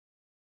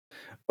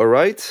All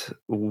right,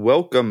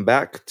 welcome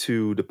back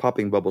to the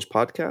Popping Bubbles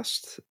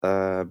podcast.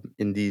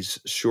 In these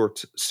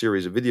short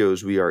series of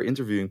videos, we are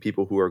interviewing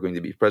people who are going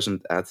to be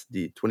present at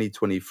the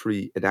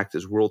 2023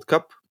 Enactus World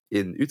Cup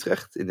in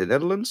Utrecht, in the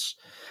Netherlands.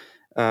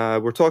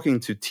 We're talking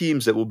to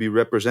teams that will be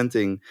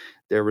representing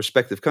their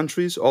respective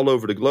countries all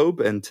over the globe.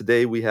 And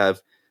today we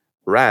have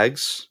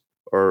Rags,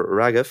 or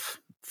Raghav,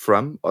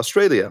 from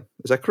Australia.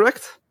 Is that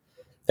correct?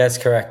 That's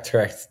correct.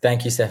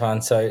 Thank you,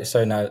 Stefan.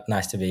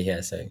 Nice to be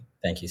here. So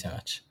thank you so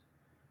much.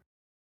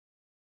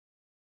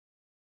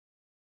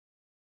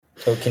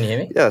 Oh, can you hear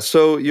me? Yeah,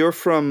 so you're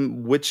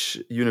from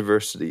which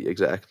university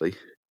exactly?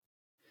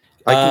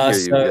 I can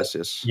hear you.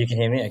 Yes. You can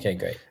hear me? Okay,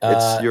 great.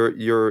 It's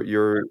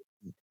you're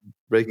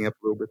breaking up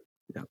a little bit.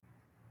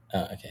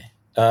 Yeah.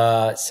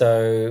 Okay.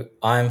 So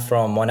I'm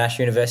from Monash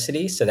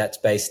University. So that's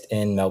based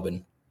in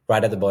Melbourne,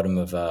 right at the bottom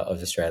of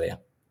Australia.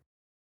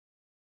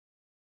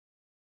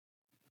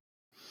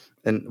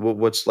 And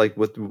what's like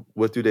what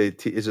do they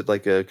teach? Is it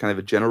like a kind of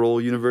a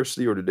general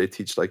university, or do they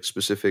teach like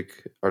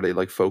specific? Are they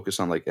like focused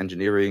on like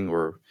engineering,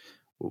 or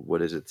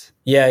what is it?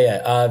 Very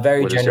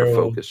What general. is their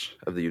focus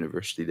of the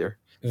university there?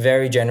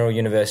 Very general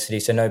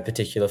university, so no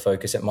particular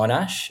focus at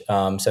Monash.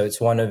 So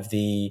it's one of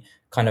the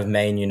kind of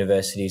main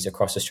universities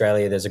across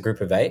Australia. There's a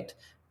group of 8,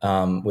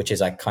 which is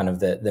like kind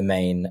of the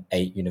main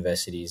 8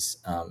 universities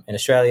in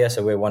Australia.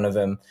 So we're one of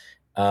them.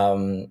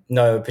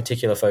 No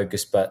particular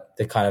focus, but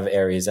the kind of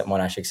areas that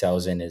Monash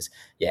excels in is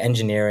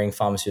engineering,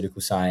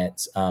 pharmaceutical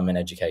science, and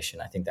education.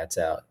 I think that's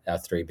our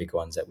 3 big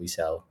ones that we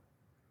sell.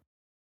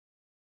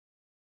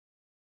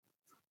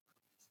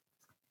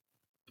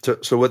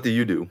 So what do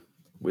you do?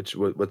 What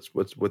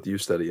do you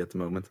study at the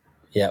moment?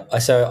 Yeah,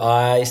 so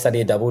I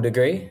study a double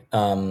degree.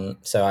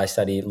 So I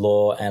study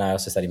law and I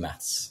also study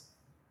maths.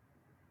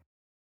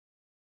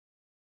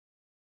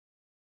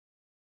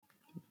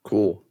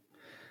 Cool.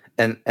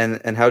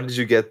 And how did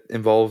you get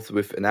involved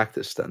with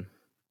Enactus then?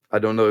 I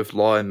don't know if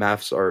law and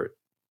maths are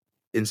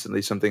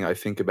instantly something I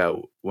think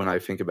about when I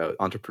think about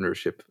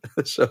entrepreneurship.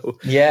 So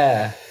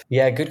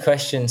good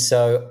question.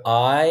 So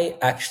I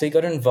actually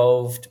got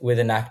involved with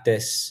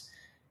Enactus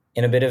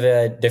in a bit of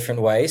a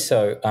different way.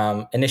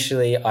 So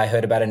initially I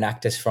heard about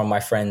Enactus from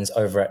my friends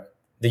over at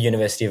the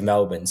University of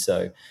Melbourne.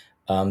 So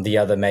the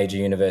other major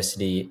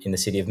university in the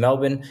city of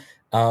Melbourne.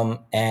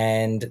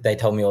 And they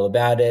told me all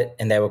about it,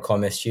 and they were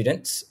commerce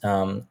students.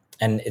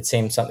 And it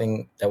seemed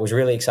something that was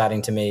really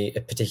exciting to me,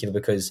 particularly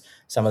because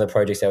some of the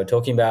projects they were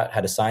talking about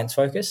had a science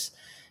focus.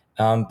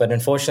 But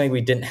unfortunately,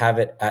 we didn't have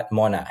it at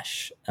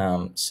Monash.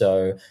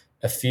 So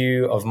a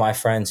few of my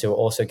friends who were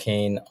also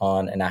keen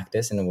on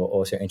Enactus and were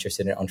also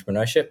interested in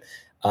entrepreneurship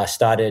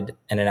started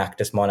an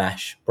Enactus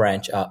Monash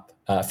branch up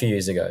a few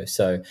years ago.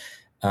 So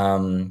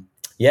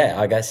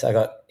I guess I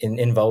got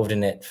involved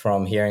in it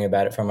from hearing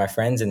about it from my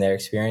friends and their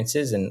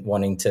experiences and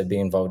wanting to be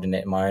involved in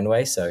it in my own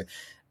way. So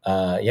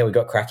we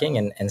got cracking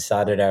and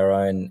started our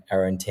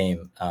own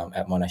team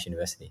at Monash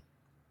University.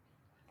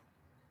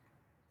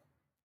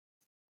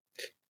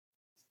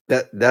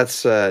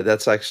 That's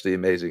actually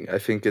amazing. I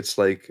think it's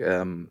like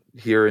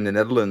here in the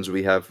Netherlands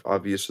we have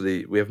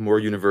more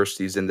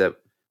universities than that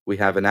we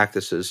have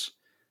Enactuses.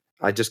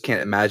 I just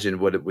can't imagine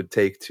what it would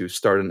take to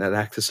start an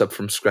Enactus up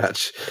from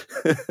scratch.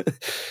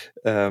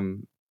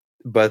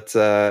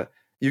 But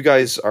you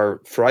guys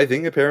are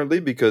thriving apparently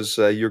because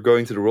you're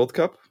going to the World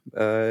Cup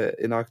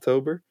in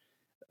October.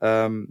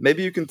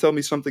 Maybe you can tell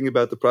me something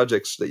about the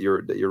projects that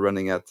you're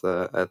running at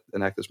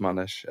Enactus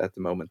Monash at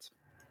the moment.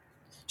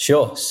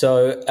 Sure.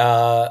 So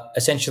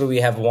essentially,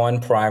 we have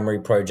one primary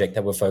project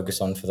that we're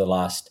focused on for the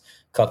last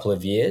couple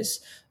of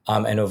years.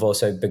 And we've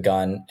also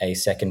begun a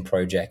second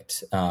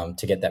project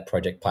to get that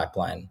project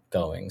pipeline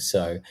going.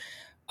 So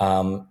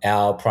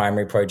our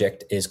primary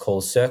project is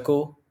called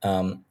Circle,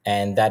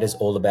 and that is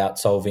all about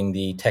solving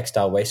the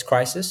textile waste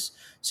crisis.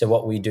 So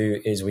what we do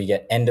is we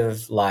get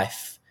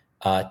end-of-life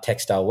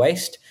textile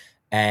waste,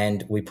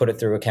 and we put it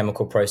through a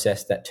chemical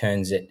process that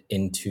turns it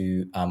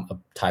into a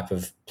type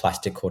of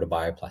plastic called a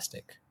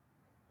bioplastic.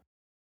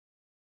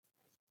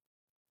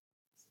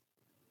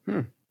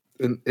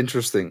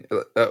 Interesting.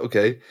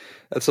 Okay,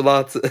 that's a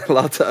lot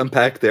to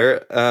unpack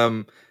there.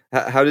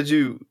 How did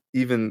you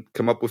even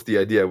come up with the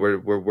idea?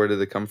 Where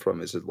did it come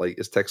from? Is it like,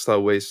 is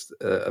textile waste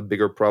a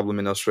bigger problem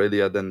in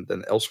Australia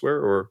than elsewhere,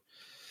 or?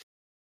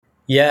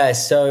 Yeah.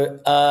 So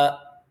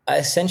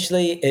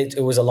essentially,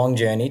 it was a long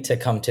journey to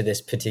come to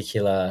this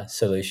particular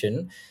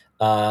solution.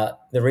 The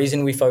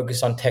reason we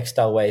focus on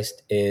textile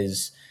waste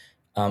is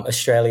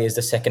Australia is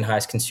the second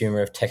highest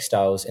consumer of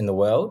textiles in the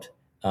world.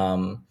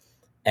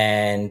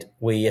 And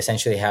we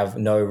essentially have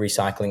no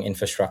recycling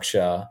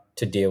infrastructure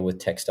to deal with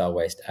textile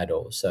waste at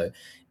all. So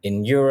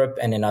in Europe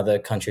and in other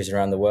countries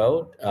around the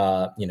world,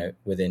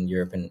 within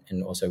Europe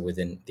and also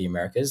within the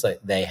Americas, like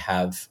they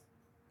have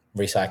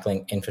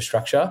recycling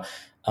infrastructure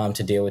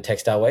to deal with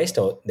textile waste,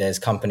 or there's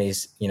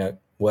companies,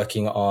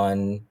 working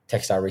on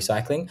textile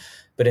recycling.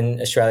 But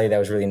in Australia, there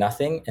was really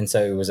nothing. And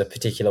so it was a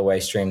particular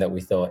waste stream that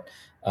we thought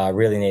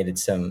really needed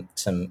some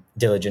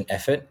diligent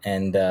effort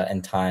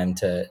and time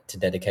to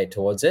dedicate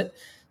towards it.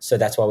 So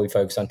that's why we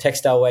focus on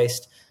textile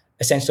waste.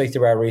 Essentially,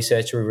 through our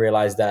research, we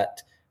realized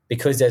that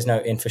because there's no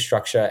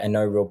infrastructure and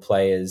no real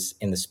players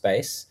in the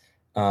space,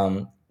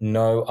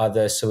 no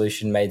other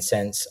solution made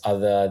sense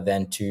other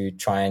than to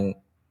try and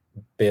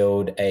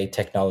build a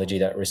technology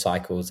that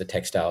recycles the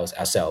textiles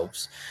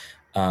ourselves.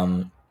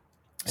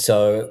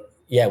 So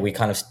yeah, we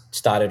kind of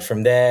started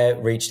from there,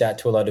 reached out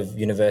to a lot of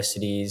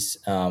universities,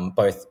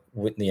 both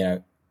with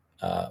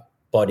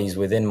bodies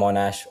within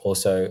Monash,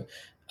 also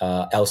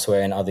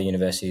elsewhere in other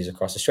universities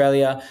across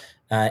Australia,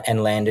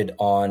 and landed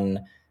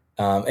on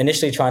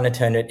initially trying to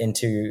turn it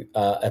into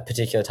a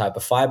particular type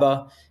of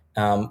fiber.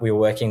 We were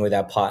working with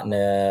our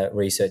partner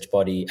research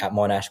body at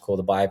Monash called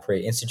the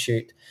Biopre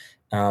Institute,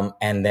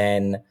 and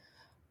then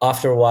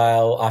after a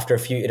while, after a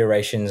few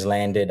iterations,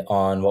 landed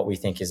on what we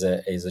think is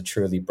a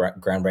truly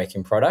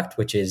groundbreaking product,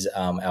 which is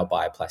our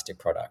bioplastic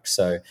product.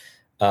 So,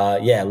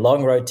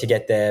 long road to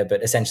get there,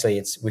 but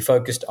essentially, we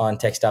focused on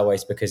textile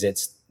waste because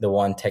it's the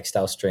one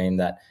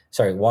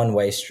one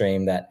waste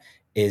stream that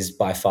is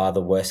by far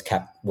the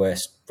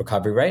worst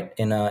recovery rate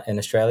in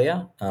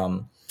Australia,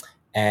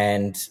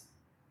 and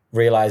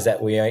realized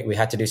that we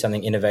had to do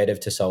something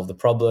innovative to solve the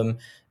problem.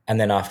 And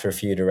then after a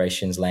few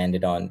iterations,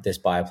 landed on this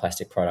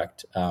bioplastic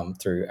product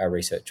through our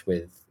research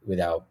with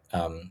our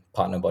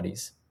partner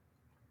bodies.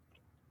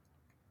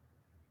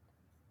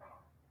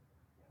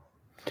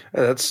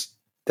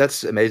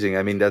 That's amazing.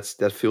 I mean,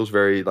 that feels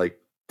very like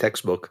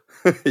textbook.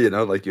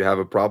 Like you have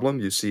a problem,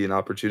 you see an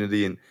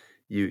opportunity, and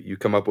you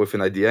come up with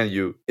an idea, and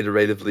you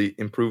iteratively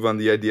improve on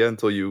the idea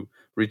until you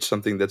reach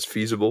something that's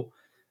feasible.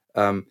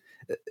 Um,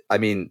 I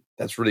mean,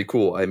 that's really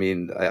cool. I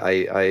mean,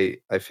 I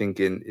think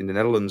in the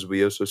Netherlands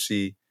we also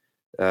see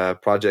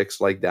projects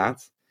like that.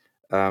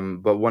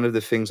 But one of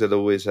the things that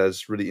always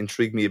has really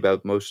intrigued me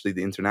about mostly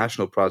the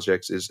international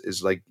projects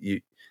is like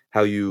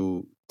how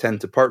you tend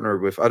to partner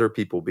with other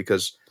people,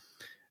 because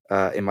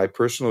in my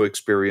personal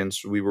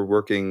experience, we were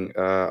working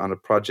on a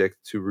project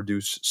to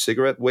reduce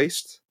cigarette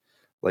waste,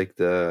 like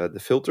the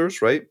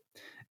filters, right?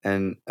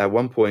 And at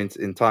one point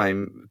in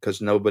time,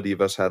 because nobody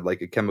of us had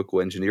like a chemical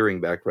engineering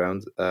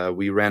background,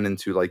 we ran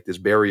into like this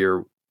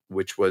barrier,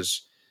 which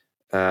was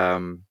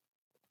um,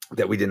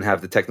 that we didn't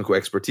have the technical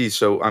expertise.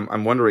 So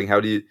I'm wondering, how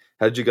did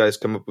you guys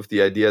come up with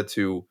the idea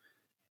to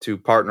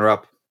partner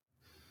up,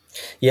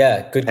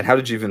 Yeah, and good. how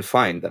did you even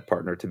find that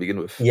partner to begin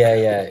with?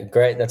 Yeah,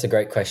 great. That's a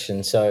great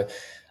question. So,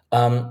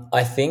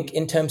 I think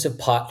in terms of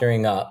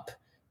partnering up,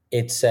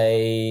 it's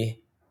a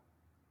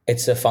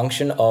it's a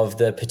function of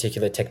the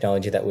particular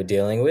technology that we're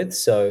dealing with.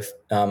 So,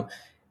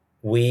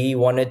 we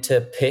wanted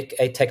to pick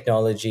a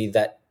technology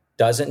that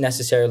doesn't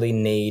necessarily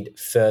need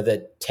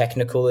further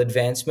technical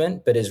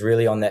advancement, but is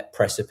really on that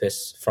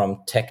precipice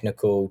from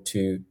technical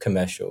to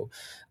commercial.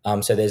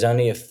 So there's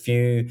only a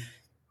few,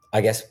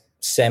 I guess,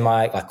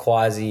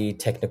 quasi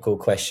technical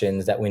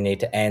questions that we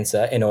need to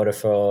answer in order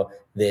for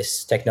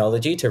this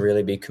technology to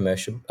really be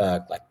commercial,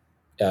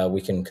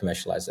 we can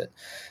commercialize it.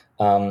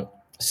 Um,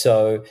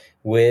 so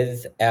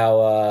with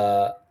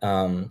our,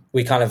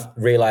 we kind of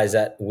realized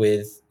that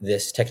with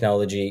this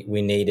technology,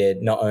 we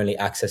needed not only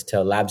access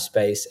to lab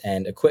space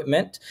and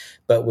equipment,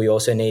 but we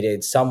also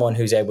needed someone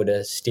who's able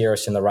to steer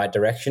us in the right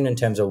direction in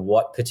terms of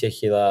what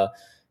particular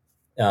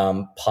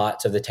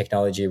parts of the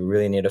technology we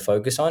really need to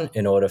focus on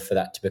in order for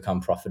that to become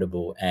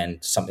profitable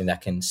and something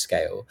that can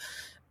scale.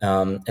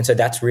 And so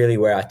that's really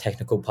where our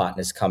technical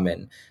partners come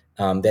in.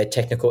 Their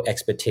technical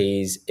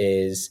expertise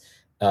is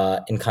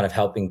in kind of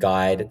helping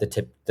guide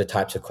the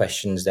types of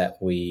questions that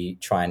we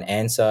try and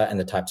answer and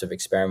the types of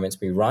experiments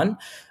we run.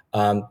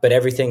 But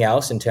everything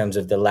else in terms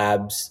of the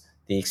labs,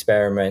 the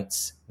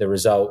experiments, the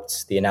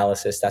results, the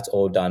analysis, that's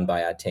all done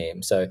by our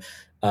team. So,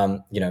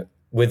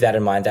 with that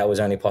in mind, that was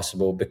only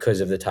possible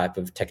because of the type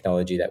of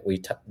technology that we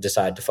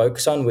decided to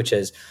focus on, which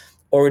has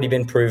already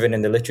been proven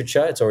in the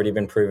literature. It's already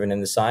been proven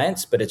in the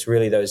science, but it's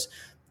really those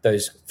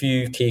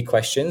few key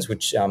questions,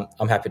 which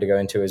I'm happy to go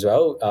into as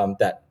well,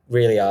 that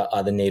really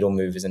are the needle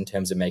movers in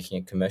terms of making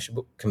it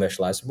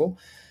commercializable.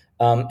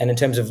 And in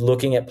terms of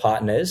looking at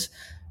partners,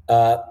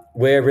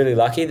 we're really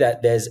lucky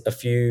that there's a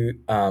few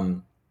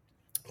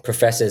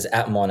professors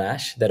at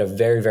Monash that are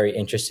very, very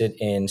interested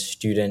in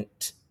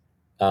student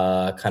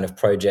kind of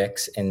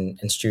projects and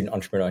student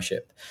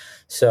entrepreneurship.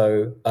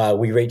 So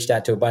we reached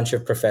out to a bunch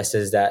of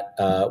professors that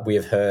we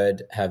have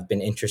heard have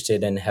been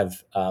interested and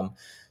have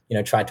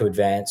tried to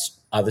advance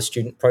other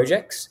student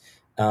projects.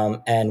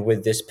 And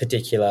with this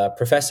particular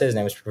professor, his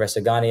name is Professor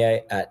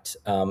Garnier at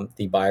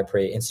the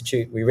Biopre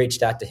Institute, we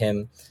reached out to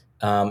him,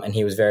 and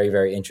he was very,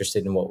 very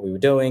interested in what we were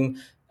doing,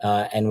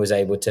 and was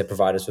able to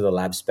provide us with a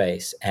lab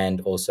space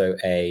and also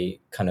a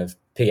kind of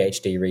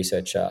PhD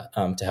researcher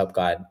to help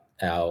guide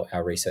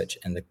our research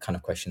and the kind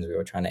of questions we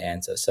were trying to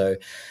answer. So,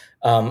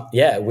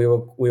 we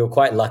were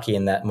quite lucky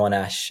in that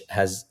Monash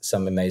has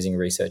some amazing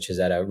researchers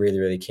that are really,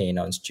 really keen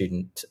on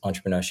student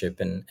entrepreneurship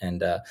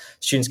and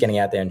students getting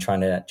out there and trying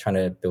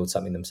to build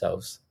something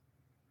themselves.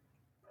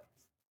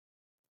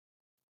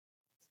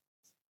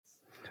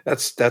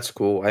 That's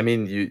cool. I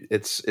mean,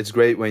 it's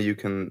great when you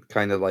can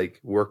kind of like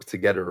work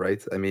together,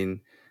 right? I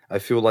mean, I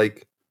feel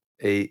like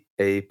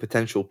a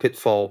potential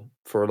pitfall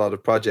for a lot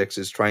of projects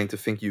is trying to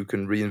think you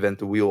can reinvent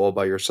the wheel all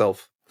by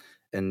yourself,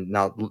 and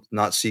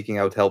not seeking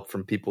out help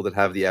from people that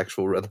have the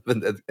actual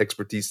relevant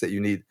expertise that you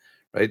need,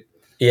 right?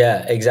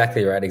 Yeah,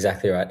 exactly right.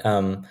 Exactly right.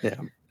 Yeah.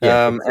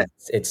 Yeah,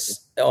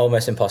 it's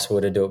almost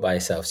impossible to do it by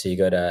yourself. So you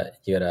gotta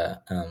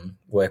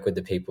work with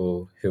the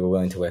people who are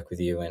willing to work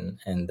with you,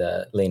 and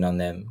lean on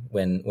them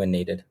when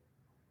needed.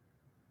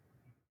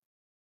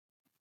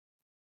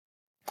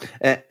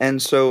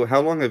 And so,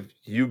 how long have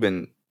you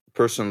been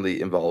personally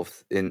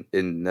involved in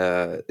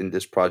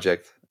this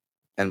project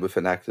and with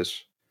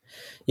Enactus?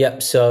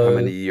 Yep. How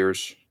many So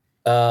years?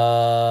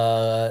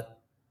 uh,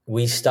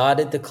 we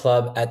started the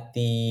club at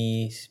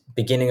the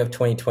beginning of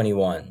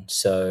 2021.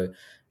 So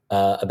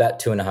about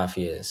 2.5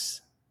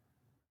 years.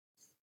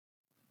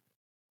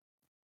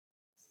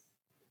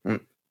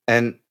 Mm.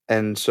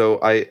 And so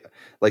I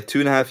like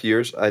 2.5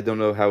 years. I don't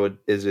know how it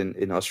is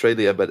in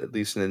Australia, but at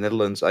least in the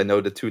Netherlands, I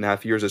know that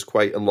 2.5 years is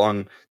quite a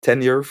long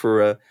tenure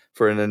for an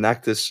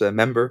Enactus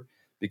member,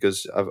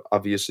 because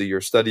obviously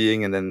you're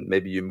studying and then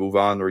maybe you move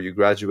on or you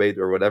graduate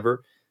or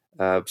whatever.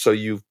 So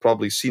you've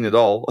probably seen it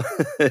all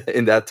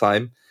in that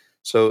time.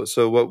 So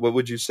what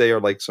would you say are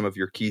like some of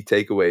your key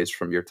takeaways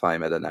from your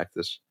time at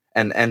Enactus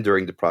and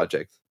during the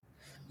project?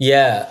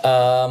 Yeah,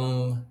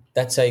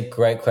 that's a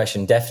great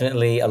question.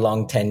 Definitely a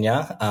long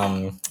tenure.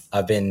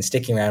 I've been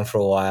sticking around for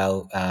a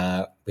while,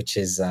 which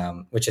has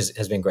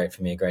been great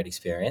for me, a great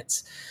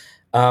experience.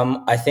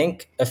 I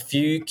think a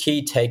few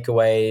key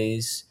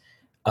takeaways,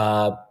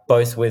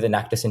 both with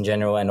Enactus in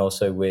general and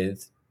also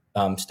with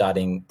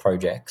starting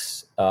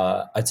projects.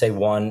 I'd say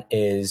one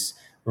is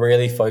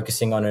really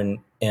focusing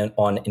on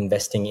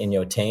investing in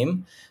your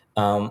team.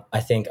 I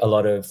think a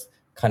lot of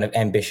kind of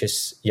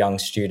ambitious young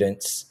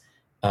students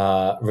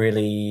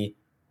really,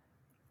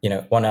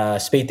 want to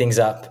speed things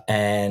up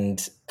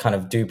and kind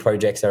of do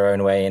projects their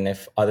own way. And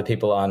if other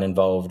people aren't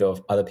involved, or if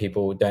other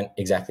people don't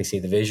exactly see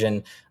the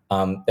vision,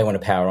 they want to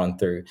power on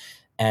through.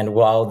 And um,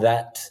 while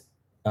that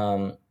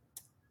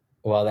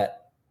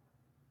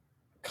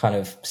kind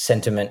of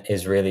sentiment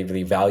is really,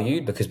 really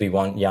valued, because we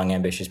want young,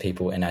 ambitious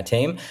people in our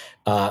team,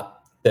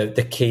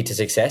 the key to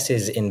success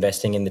is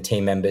investing in the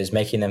team members,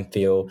 making them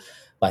feel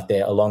like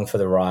they're along for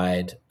the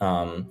ride,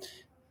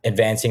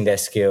 advancing their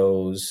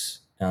skills,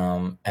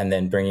 and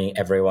then bringing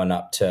everyone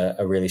up to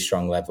a really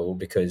strong level.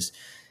 Because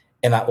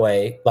in that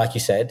way, like you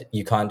said,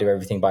 you can't do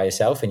everything by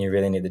yourself, and you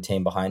really need the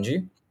team behind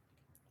you.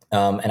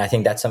 And I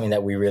think that's something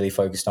that we really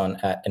focused on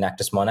at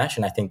Enactus Monash,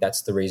 and I think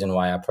that's the reason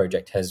why our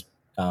project has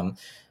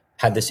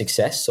had the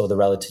success, or the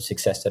relative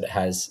success that it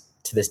has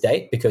to this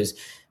date. Because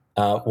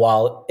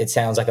while it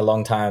sounds like a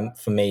long time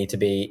for me to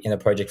be in a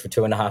project for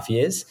 2.5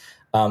 years,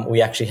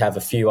 we actually have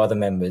a few other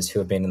members who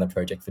have been in the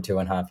project for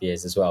 2.5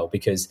 years as well,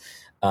 because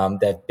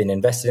they've been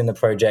invested in the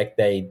project,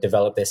 they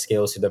develop their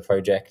skills through the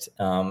project,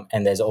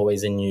 and there's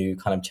always a new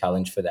kind of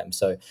challenge for them.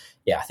 So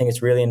yeah, I think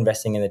it's really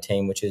investing in the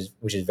team, which is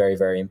very,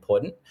 very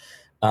important.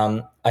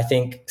 I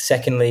think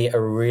secondly, a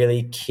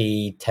really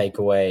key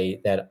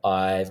takeaway that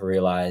I've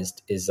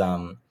realized is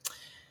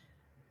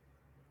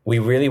we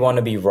really want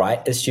to be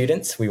right as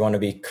students. We want to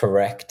be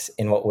correct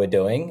in what we're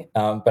doing.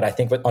 But I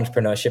think with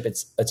entrepreneurship,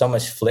 it's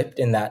almost flipped,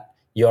 in that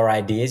your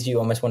ideas, you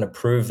almost want to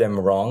prove them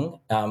wrong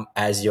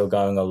as you're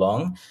going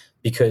along,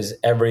 because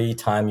every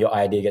time your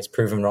idea gets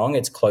proven wrong,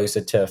 it's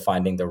closer to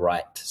finding the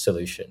right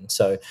solution.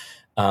 So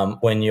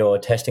when you're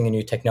testing a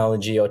new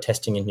technology, or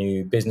testing a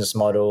new business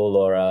model,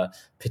 or a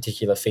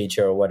particular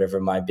feature, or whatever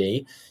it might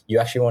be, you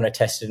actually want to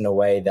test it in a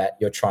way that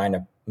you're trying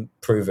to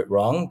prove it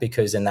wrong,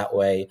 because in that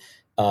way,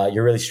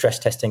 you're really stress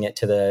testing it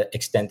to the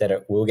extent that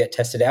it will get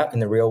tested out in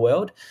the real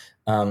world.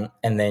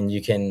 And then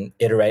you can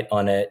iterate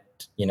on it,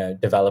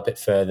 develop it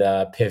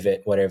further,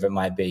 pivot, whatever it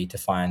might be, to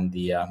find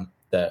the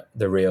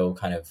real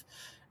kind of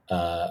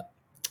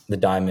the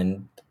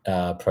diamond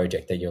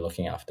project that you're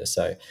looking after.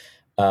 So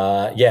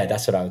yeah,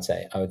 that's what I would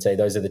say. I would say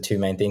those are the two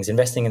main things: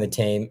 investing in the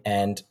team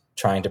and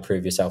trying to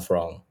prove yourself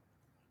wrong.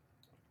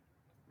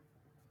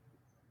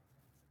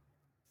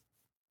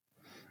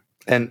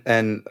 And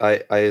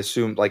I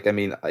assume, like, I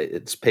mean,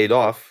 it's paid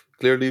off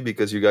clearly,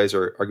 because you guys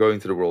are going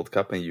to the World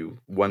Cup and you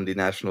won the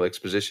national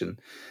exposition.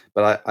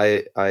 But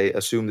I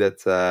assume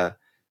that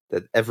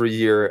that every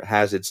year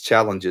has its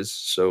challenges.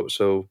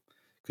 So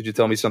could you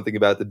tell me something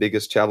about the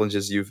biggest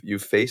challenges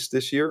you've faced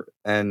this year,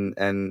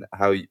 and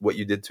what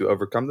you did to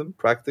overcome them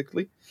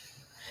practically?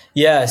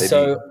 Yeah. Maybe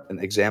So an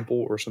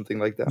example or something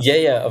like that.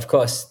 yeah, of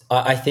course.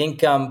 I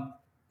think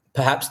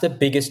perhaps the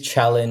biggest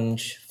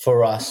challenge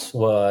for us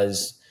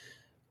was,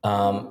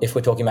 if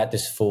we're talking about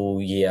this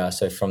full year,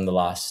 so from the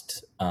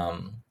last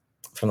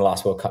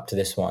World Cup to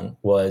this one,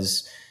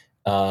 was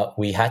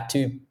we had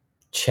to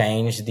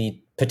change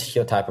the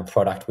particular type of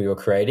product we were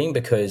creating,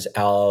 because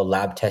our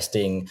lab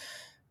testing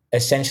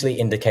essentially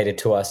indicated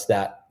to us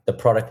that the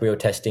product we were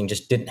testing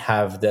just didn't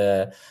have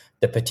the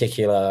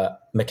particular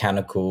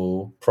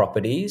mechanical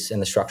properties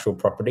and the structural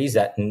properties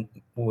that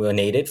were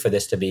needed for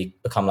this to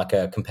become like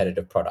a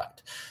competitive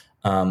product.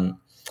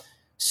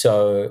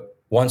 So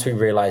once we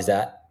realized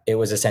that, it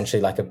was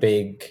essentially like a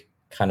big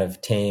kind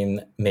of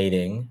team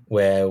meeting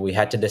where we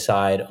had to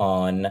decide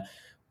on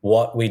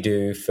what we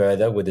do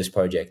further with this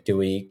project. Do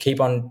we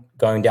keep on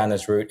going down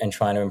this route and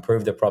trying to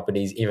improve the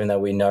properties, even though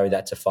we know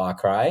that's a far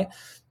cry?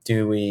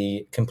 Do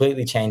we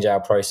completely change our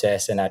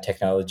process and our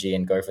technology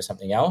and go for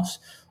something else?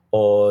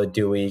 Or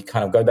do we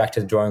kind of go back to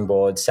the drawing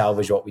board,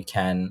 salvage what we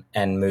can,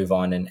 and move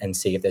on and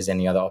see if there's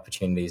any other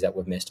opportunities that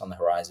we've missed on the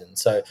horizon?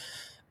 So,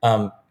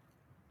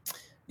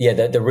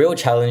 the real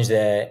challenge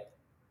there,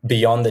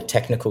 beyond the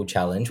technical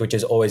challenge, which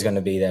is always going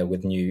to be there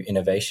with new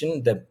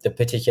innovation, the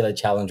particular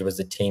challenge was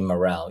the team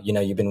morale.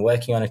 You've been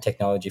working on a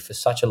technology for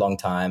such a long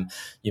time,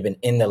 you've been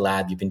in the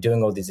lab, you've been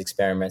doing all these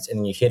experiments, and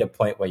then you hit a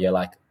point where you're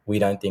like, we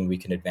don't think we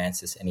can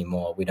advance this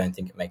anymore. We don't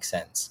think it makes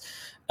sense.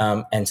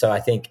 And so I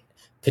think,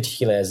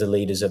 particularly as the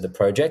leaders of the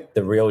project,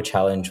 the real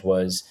challenge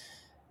was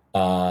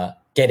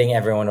getting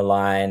everyone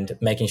aligned,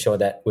 making sure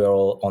that we're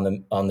all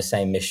on the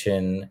same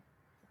mission,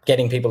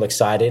 getting people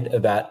excited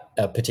about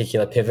a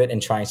particular pivot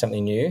and trying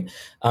something new,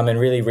 and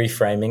really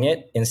reframing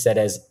it instead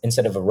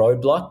of a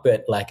roadblock,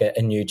 but like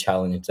a new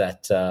challenge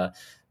that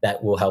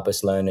will help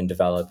us learn and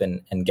develop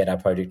and get our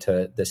project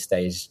to the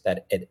stage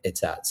that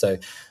it's at. So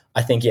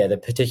I think, the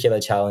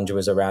particular challenge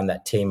was around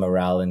that team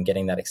morale and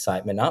getting that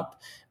excitement up.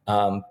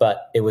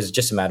 But it was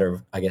just a matter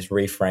of, I guess,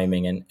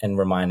 reframing and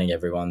reminding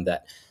everyone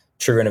that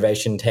true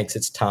innovation takes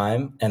its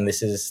time, and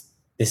this is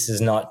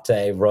not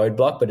a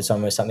roadblock, but it's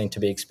almost something to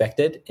be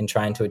expected in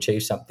trying to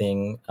achieve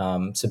something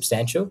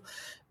substantial.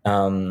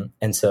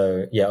 And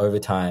so, over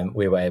time,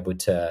 we were able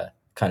to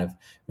kind of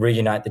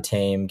reunite the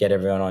team, get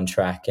everyone on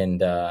track, and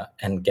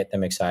get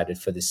them excited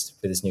for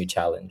this new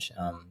challenge.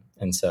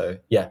 And so,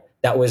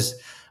 that was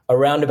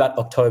around about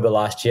October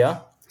last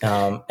year.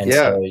 Because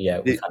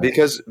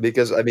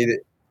I mean,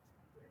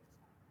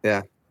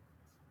 yeah.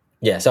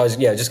 Yeah, so I was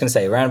just going to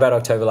say around about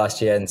October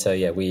last year, and so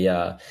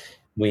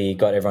we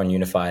got everyone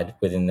unified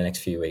within the next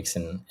few weeks,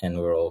 and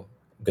we're all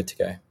good to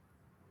go.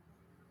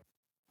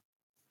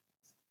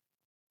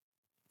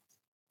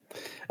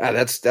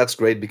 That's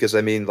great, because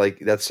I mean, like,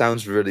 that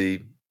sounds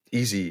really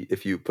easy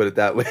if you put it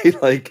that way.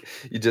 Like,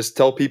 you just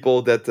tell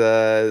people that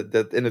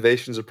that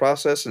innovation is a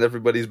process, and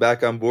everybody's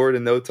back on board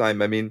in no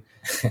time.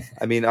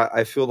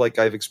 I feel like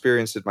I've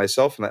experienced it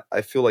myself, and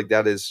I feel like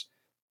that is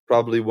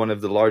probably one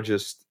of the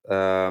largest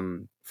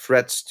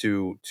threats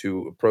to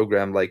a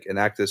program like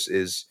Enactus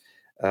is.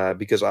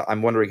 Because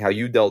I'm wondering how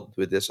you dealt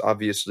with this.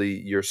 Obviously,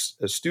 you're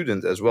a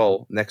student as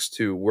well, next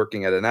to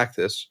working at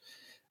Enactus.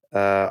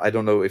 I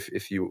don't know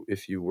if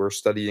you were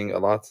studying a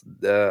lot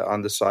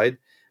on the side,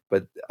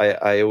 but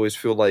I always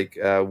feel like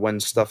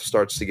when stuff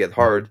starts to get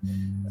hard,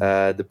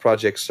 the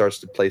project starts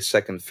to play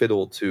second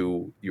fiddle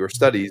to your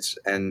studies,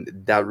 and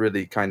that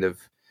really kind of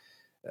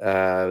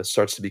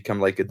starts to become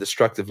like a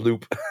destructive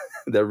loop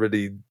that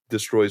really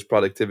destroys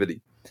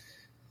productivity.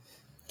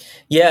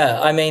 Yeah,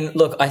 I mean,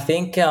 look, I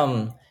think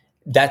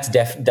that's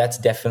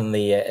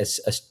definitely a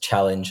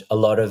challenge. A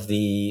lot of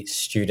the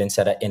students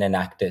that are in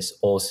Enactus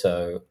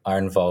also are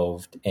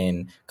involved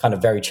in kind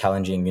of very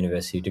challenging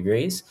university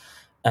degrees,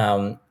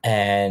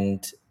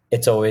 and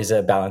it's always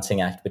a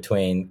balancing act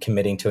between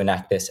committing to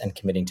Enactus and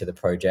committing to the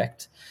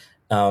project.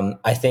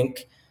 I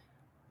think,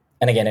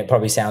 and again, it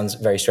probably sounds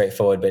very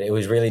straightforward, but it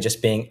was really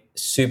just being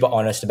super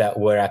honest about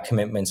where our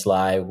commitments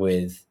lie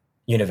with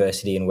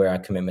university and where our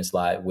commitments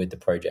lie with the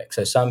project.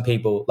 So some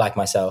people, like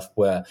myself,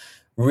 were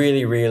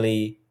really,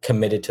 really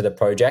committed to the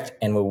project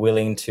and were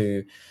willing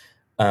to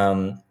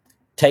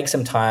take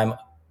some time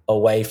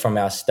away from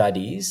our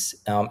studies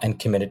and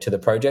committed to the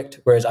project,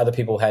 whereas other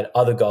people had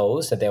other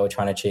goals that they were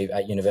trying to achieve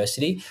at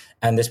university.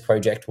 And this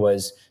project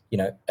was,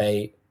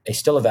 a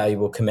still a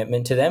valuable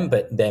commitment to them,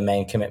 but their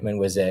main commitment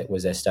was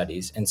their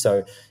studies. And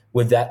so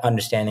with that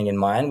understanding in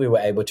mind, we were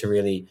able to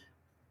really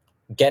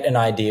get an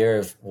idea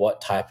of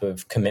what type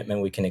of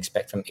commitment we can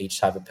expect from each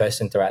type of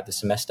person throughout the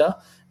semester,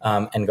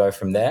 and go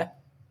from there.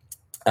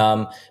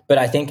 But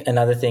I think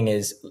another thing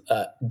is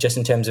just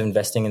in terms of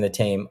investing in the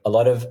team, a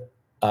lot of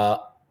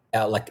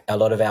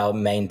our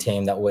main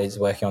team that was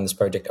working on this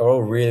project are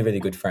all really, really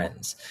good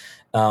friends.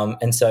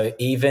 And so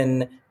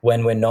even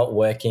when we're not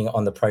working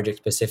on the project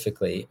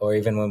specifically, or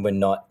even when we're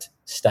not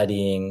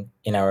studying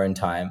in our own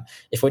time,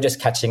 if we're just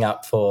catching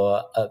up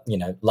for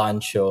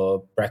lunch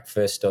or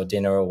breakfast or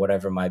dinner or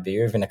whatever it might be,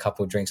 or even a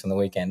couple of drinks on the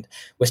weekend,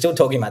 we're still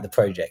talking about the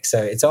project.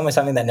 So it's almost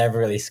something that never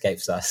really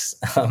escapes us.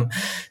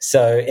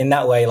 So in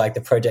that way, like,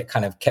 the project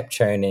kind of kept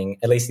churning,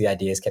 at least the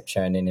ideas kept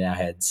churning in our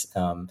heads,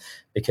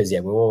 because we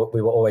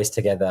were always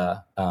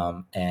together,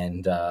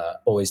 and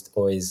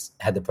always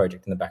had the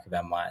project in the back of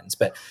our minds.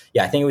 But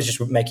I think it was just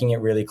making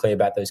it really clear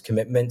about those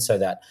commitments, so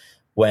that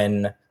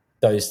when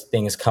those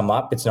things come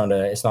up, it's not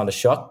a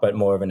shock, but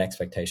more of an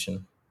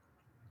expectation.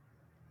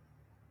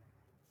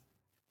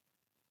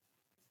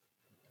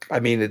 I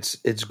mean,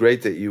 it's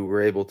great that you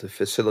were able to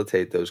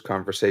facilitate those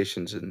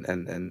conversations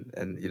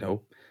and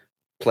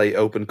play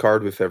open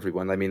card with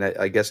everyone. I mean,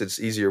 I guess it's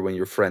easier when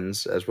you're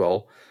friends as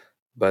well,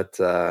 but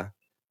that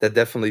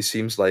definitely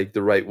seems like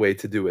the right way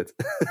to do it.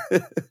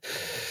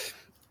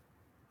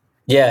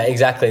 Yeah,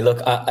 exactly. Look,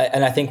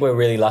 and I think we're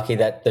really lucky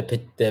that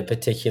the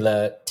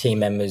particular team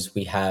members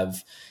we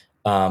have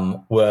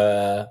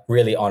were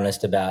really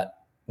honest about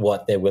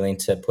what they're willing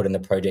to put in the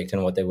project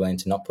and what they're willing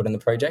to not put in the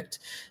project.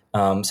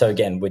 So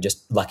again, we're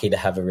just lucky to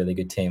have a really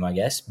good team, I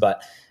guess.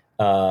 But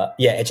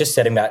yeah, it's just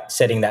setting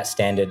that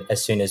standard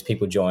as soon as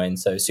people join.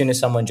 So as soon as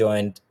someone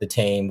joined the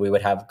team, we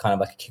would have kind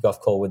of like a kickoff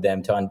call with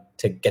them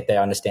to get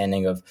their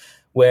understanding of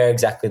where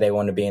exactly they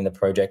want to be in the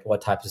project,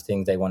 what types of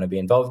things they want to be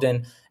involved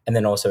in, and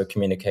then also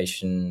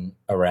communication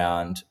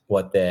around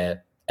what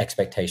their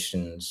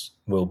expectations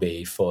will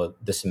be for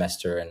the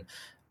semester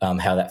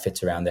and how that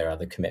fits around their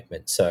other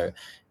commitments. So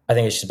I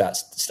think it's just about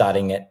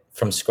starting it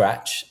from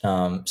scratch,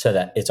 so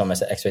that it's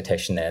almost an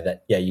expectation there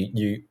that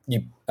you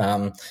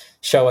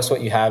show us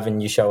what you have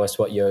and you show us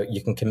what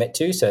you can commit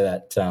to, so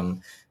that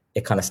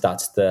it kind of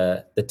starts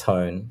the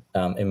tone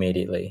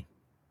immediately.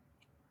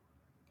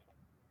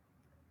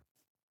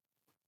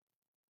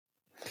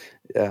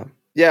 Yeah,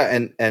 yeah,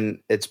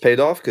 and it's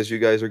paid off because you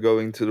guys are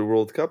going to the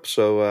World Cup.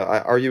 So,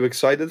 are you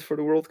excited for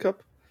the World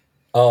Cup?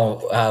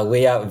 Oh,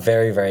 we are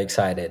very, very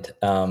excited.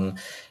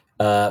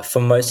 For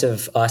most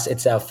of us,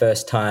 it's our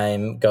first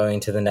time going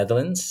to the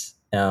Netherlands.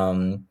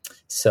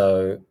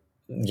 So,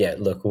 yeah,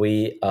 look,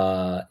 we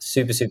are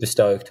super, super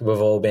stoked. We've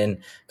all been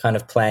kind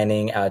of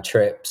planning our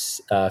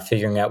trips,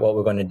 figuring out what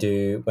we're going to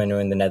do when we're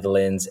in the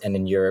Netherlands and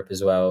in Europe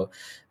as well.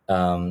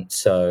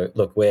 So,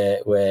 look,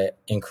 we're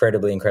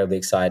incredibly, incredibly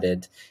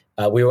excited.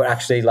 We were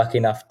actually lucky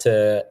enough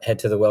to head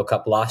to the World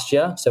Cup last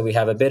year, so we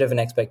have a bit of an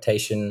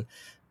expectation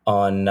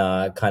on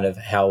kind of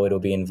how it'll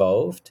be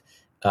involved,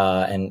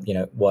 and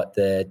what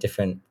the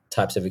different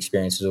types of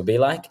experiences will be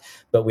like.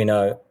 But we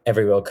know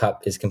every World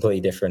Cup is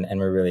completely different, and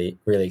we're really,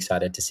 really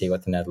excited to see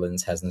what the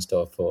Netherlands has in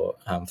store for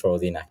all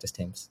the Enactus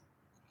teams.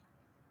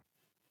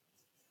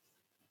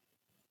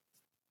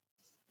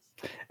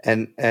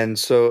 And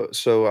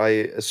so I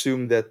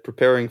assume that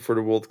preparing for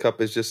the World Cup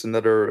is just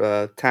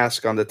another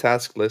task on the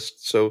task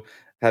list. So,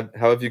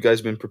 how have you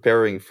guys been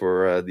preparing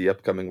for the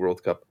upcoming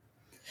World Cup?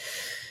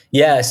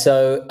 Yeah,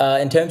 so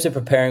in terms of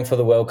preparing for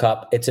the World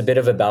Cup, it's a bit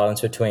of a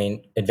balance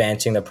between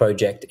advancing the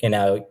project in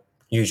our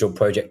usual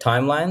project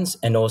timelines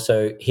and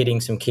also hitting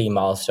some key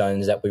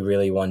milestones that we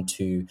really want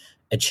to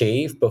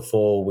achieve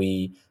before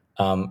we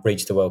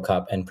reach the World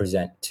Cup and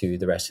present to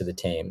the rest of the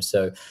team.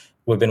 So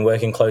we've been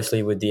working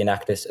closely with the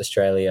Enactus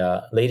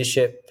Australia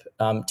leadership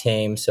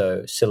team,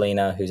 so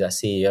Selena, who's our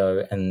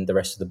CEO, and the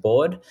rest of the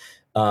board,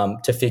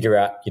 to figure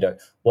out,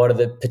 what are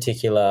the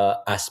particular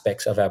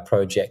aspects of our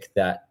project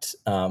that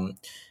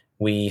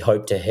we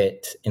hope to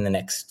hit in the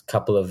next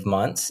couple of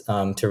months,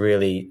 to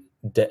really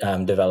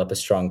develop a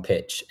strong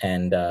pitch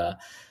and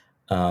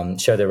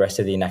show the rest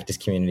of the Enactus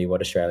community what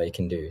Australia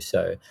can do.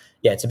 So,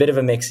 yeah, it's a bit of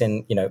a mix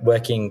in,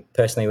 working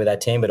personally with our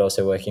team, but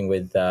also working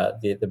with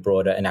the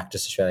broader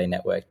Enactus Australia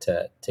network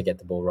to get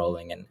the ball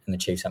rolling and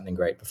achieve something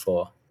great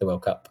before the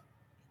World Cup.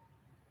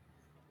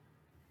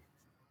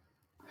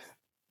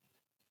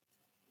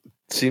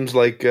 Seems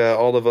like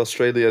all of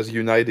Australia is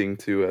uniting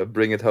to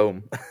bring it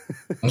home.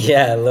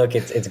 Yeah, look,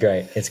 it's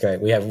great. It's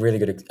great. We have really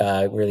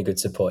good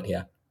support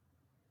here.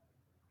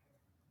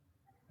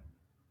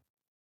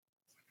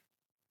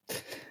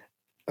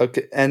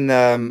 Okay, and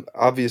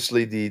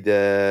obviously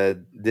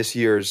the this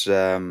year's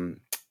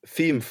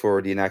theme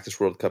for the Enactus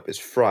World Cup is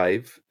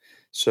Thrive.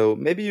 So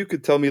maybe you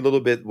could tell me a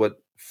little bit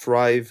what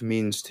Thrive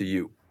means to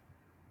you.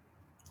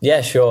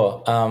 Yeah,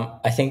 sure.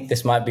 I think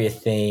this might be a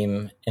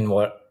theme in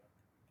what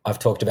I've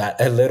talked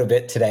about a little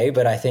bit today,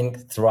 but I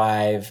think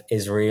thrive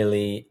is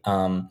really,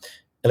 at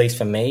least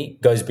for me,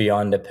 goes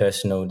beyond a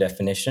personal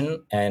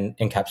definition and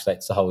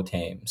encapsulates the whole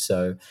team.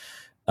 So,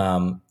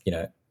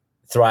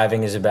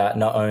 thriving is about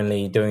not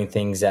only doing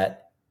things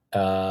that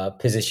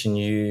position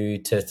you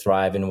to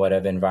thrive in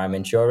whatever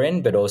environment you're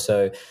in, but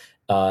also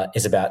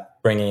is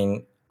about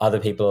bringing other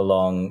people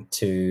along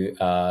to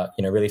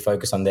really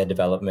focus on their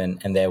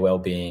development and their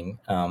well-being,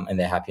 and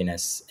their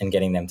happiness, and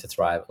getting them to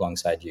thrive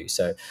alongside you.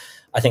 So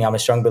I think I'm a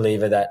strong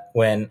believer that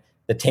when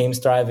the team's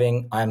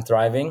thriving, I'm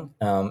thriving.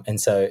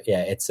 And so,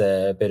 yeah, it's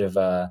a bit of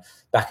a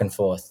back and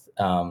forth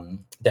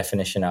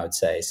definition, I would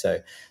say. So,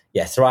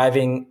 yeah,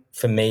 thriving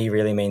for me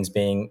really means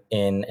being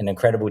in an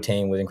incredible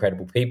team with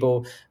incredible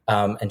people,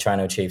 and trying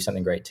to achieve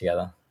something great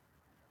together.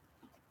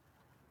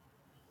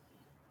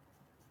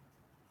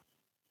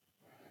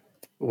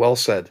 Well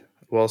said.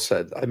 Well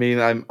said. I mean,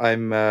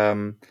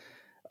 I'm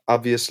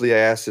obviously I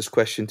asked this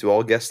question to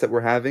all guests that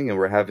we're having, and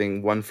we're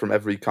having one from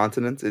every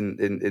continent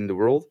in the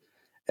world.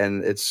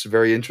 And it's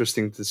very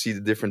interesting to see the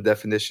different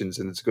definitions,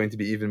 and it's going to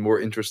be even more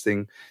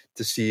interesting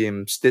to see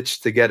him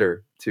stitched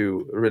together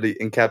to really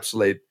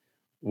encapsulate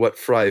what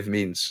thrive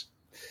means.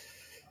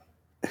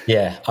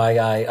 Yeah,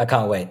 I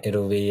can't wait.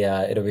 It'll be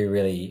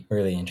really,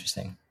 really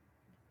interesting.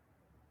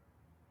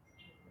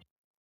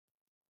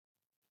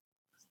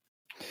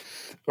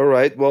 All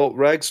right. Well,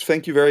 Rags,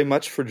 thank you very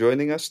much for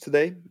joining us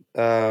today.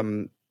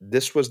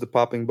 This was the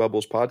Popping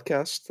Bubbles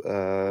podcast,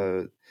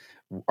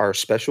 our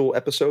special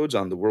episodes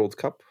on the World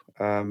Cup.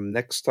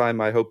 Next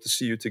time, I hope to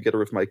see you together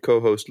with my co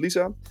host,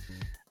 Lisa.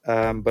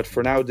 But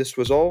for now, this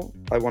was all.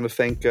 I want to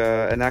thank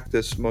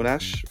Enactus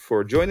Monash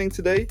for joining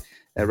today,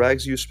 and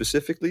Rags, you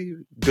specifically.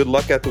 Good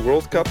luck at the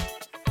World Cup,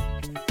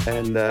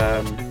 and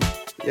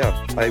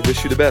I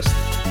wish you the best.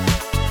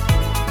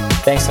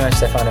 Thanks so much,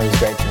 Stefan. It was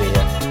great to be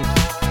here.